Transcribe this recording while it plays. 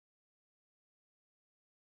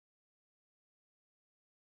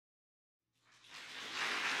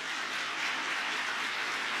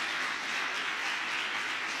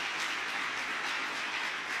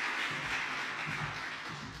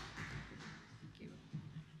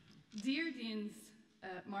Dear Deans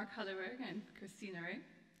Mark Halleberg and Christine Ray,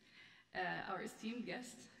 our esteemed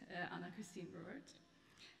guest, Anna-Christine Robert,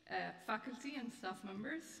 faculty and staff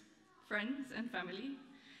members, friends and family,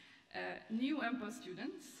 new MPA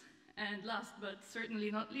students, and last but certainly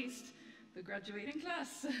not least, the graduating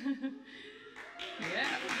class. Yeah.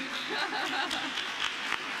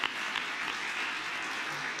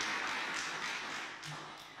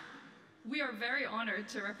 We are very honored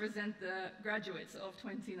to represent the graduates of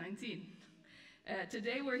 2019.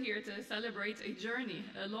 Today we're here to celebrate a journey,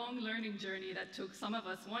 a long learning journey that took some of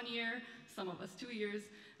us 1 year, some of us 2 years,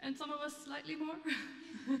 and some of us slightly more.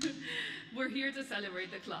 We're here to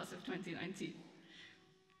celebrate the class of 2019.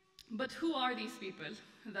 But who are these people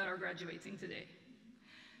that are graduating today?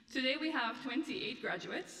 Today we have 28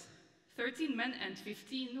 graduates, 13 men and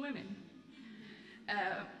 15 women.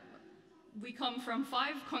 We come from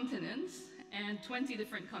 5 continents and 20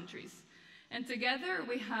 different countries. And together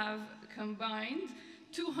we have combined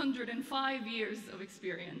 205 years of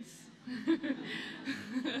experience.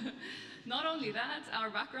 Not only that, our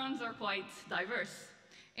backgrounds are quite diverse.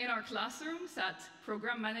 In our classroom sat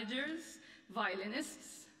program managers,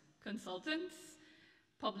 violinists, consultants,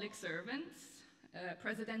 public servants,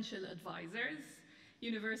 presidential advisors,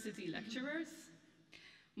 university lecturers,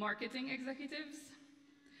 marketing executives,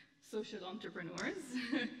 social entrepreneurs,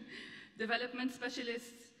 development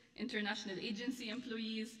specialists, international agency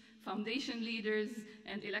employees, foundation leaders,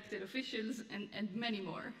 and elected officials, and many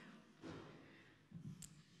more.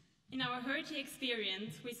 In our Hertie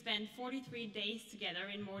experience, we spent 43 days together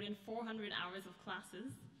in more than 400 hours of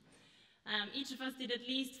classes. Each of us did at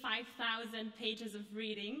least 5,000 pages of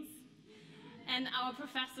readings, and our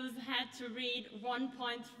professors had to read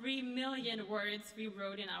 1.3 million words we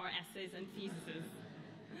wrote in our essays and theses.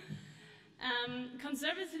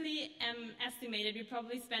 Conservatively estimated, we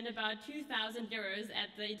probably spent about 2,000 euros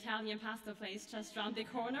at the Italian pasta place just around the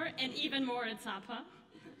corner, and even more at Zappa.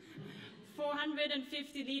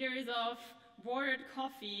 450 liters of watered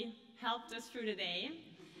coffee helped us through the day,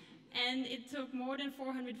 and it took more than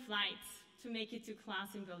 400 flights to make it to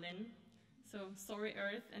class in Berlin. So sorry,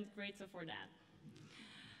 Earth, and grateful for that.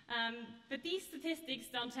 But these statistics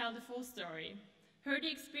don't tell the full story.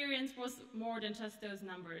 Hertie experience was more than just those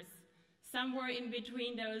numbers. Somewhere in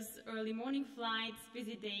between those early morning flights,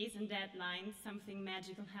 busy days, and deadlines, something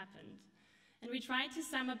magical happened. And we tried to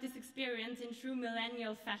sum up this experience in true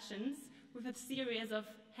millennial fashions with a series of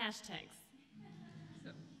hashtags.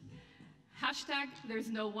 So, hashtag, there's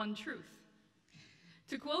no one truth.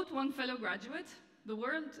 To quote one fellow graduate, the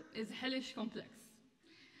world is hellish complex.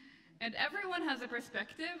 And everyone has a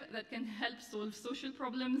perspective that can help solve social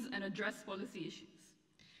problems and address policy issues.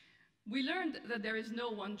 We learned that there is no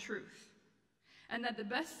one truth, and that the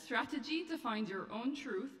best strategy to find your own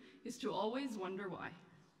truth is to always wonder why.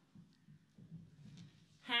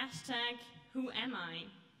 Hashtag, who am I?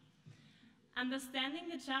 Understanding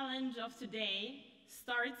the challenge of today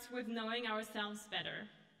starts with knowing ourselves better.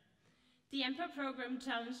 The MPA program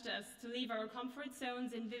challenged us to leave our comfort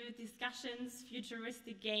zones in vivid discussions,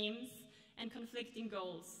 futuristic games, and conflicting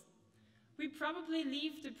goals. We probably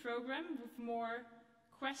leave the program with more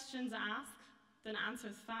questions asked than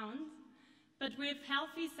answers found, but with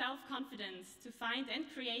healthy self-confidence to find and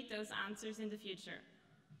create those answers in the future.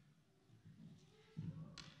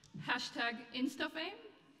 Hashtag InstaFame.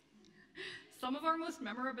 Some of our most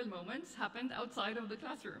memorable moments happened outside of the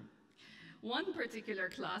classroom. One particular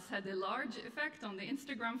class had a large effect on the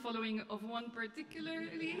Instagram following of one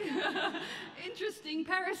particularly interesting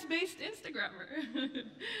Paris-based Instagrammer.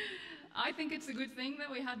 I think it's a good thing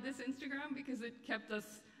that we had this Instagram because it kept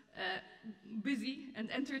us busy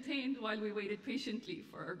and entertained while we waited patiently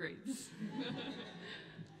for our grades.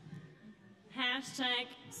 Hashtag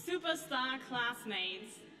superstar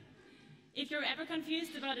classmates. If you're ever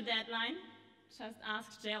confused about a deadline, just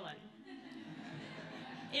ask Jalen.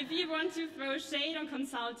 If you want to throw shade on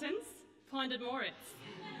consultants, point at Moritz.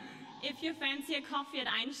 If you fancy a coffee at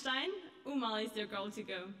Einstein, Umal is your goal to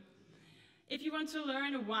go. If you want to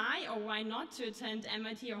learn why or why not to attend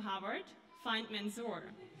MIT or Harvard, find Mansoor.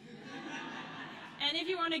 And if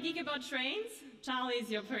you want to geek about trains, Charlie is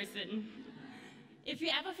your person. If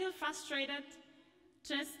you ever feel frustrated,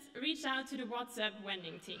 just reach out to the WhatsApp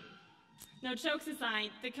vending team. Now, jokes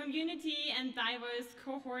aside, the community and diverse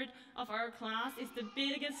cohort of our class is the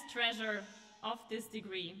biggest treasure of this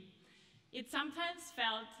degree. It sometimes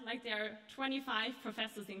felt like there are 25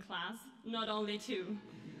 professors in class, not only 2.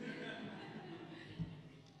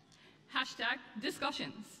 Hashtag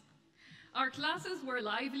discussions. Our classes were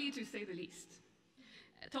lively, to say the least.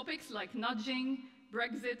 Topics like nudging,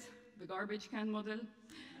 Brexit, the garbage can model,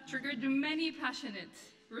 triggered many passionate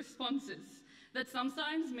responses that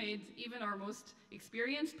sometimes made even our most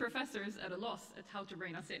experienced professors at a loss at how to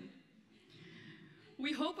rein us in.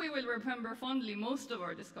 We hope we will remember fondly most of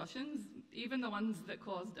our discussions, even the ones that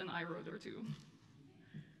caused an eye roll or two.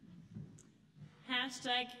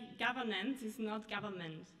 Hashtag governance is not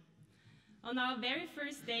government. On our very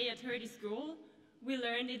first day at Hertie School, we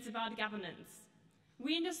learned it's about governance.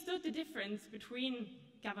 We understood the difference between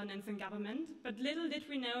governance and government, but little did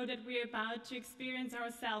we know that we're about to experience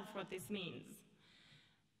ourselves what this means.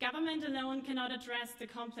 Government alone cannot address the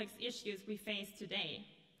complex issues we face today.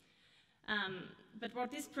 But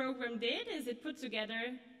what this program did is it put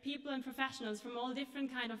together people and professionals from all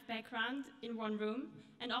different kinds of backgrounds in one room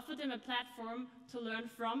and offered them a platform to learn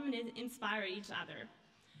from and inspire each other.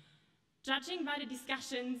 Judging by the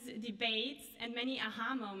discussions, debates, and many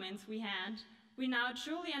aha moments we had, we now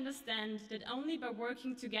truly understand that only by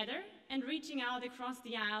working together and reaching out across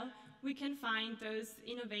the aisle, we can find those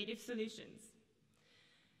innovative solutions.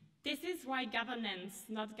 This is why governance,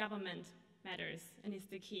 not government, matters and is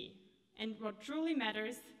the key. And what truly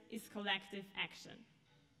matters is collective action.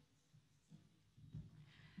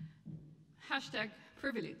 Hashtag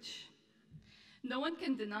privilege. No one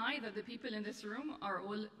can deny that the people in this room are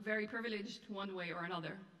all very privileged one way or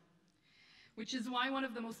another, which is why one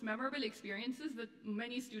of the most memorable experiences that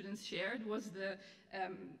many students shared was the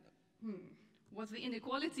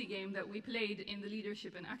inequality game that we played in the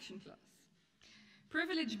leadership and action class.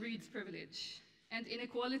 Privilege breeds privilege, and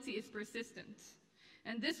inequality is persistent.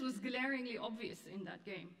 And this was glaringly obvious in that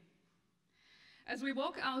game. As we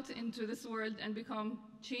walk out into this world and become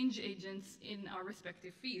change agents in our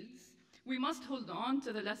respective fields, we must hold on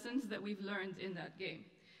to the lessons that we've learned in that game,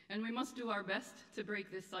 and we must do our best to break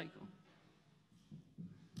this cycle.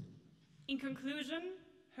 In conclusion,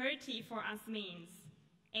 Hertie for us means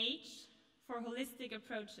H for holistic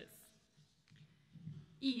approaches,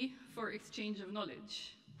 E for exchange of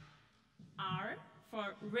knowledge, R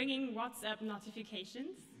for ringing WhatsApp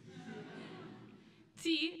notifications,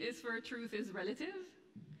 T is for truth is relative,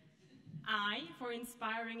 I for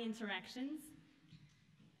inspiring interactions,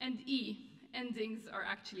 and E, endings are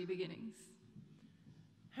actually beginnings.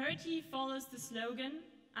 Hertie follows the slogan,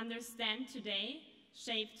 understand today,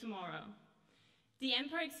 shape tomorrow. The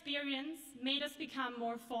MPA experience made us become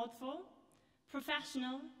more thoughtful,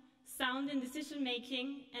 professional, sound in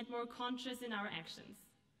decision-making, and more conscious in our actions.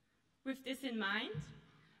 With this in mind,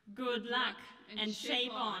 good luck and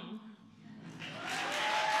shape on.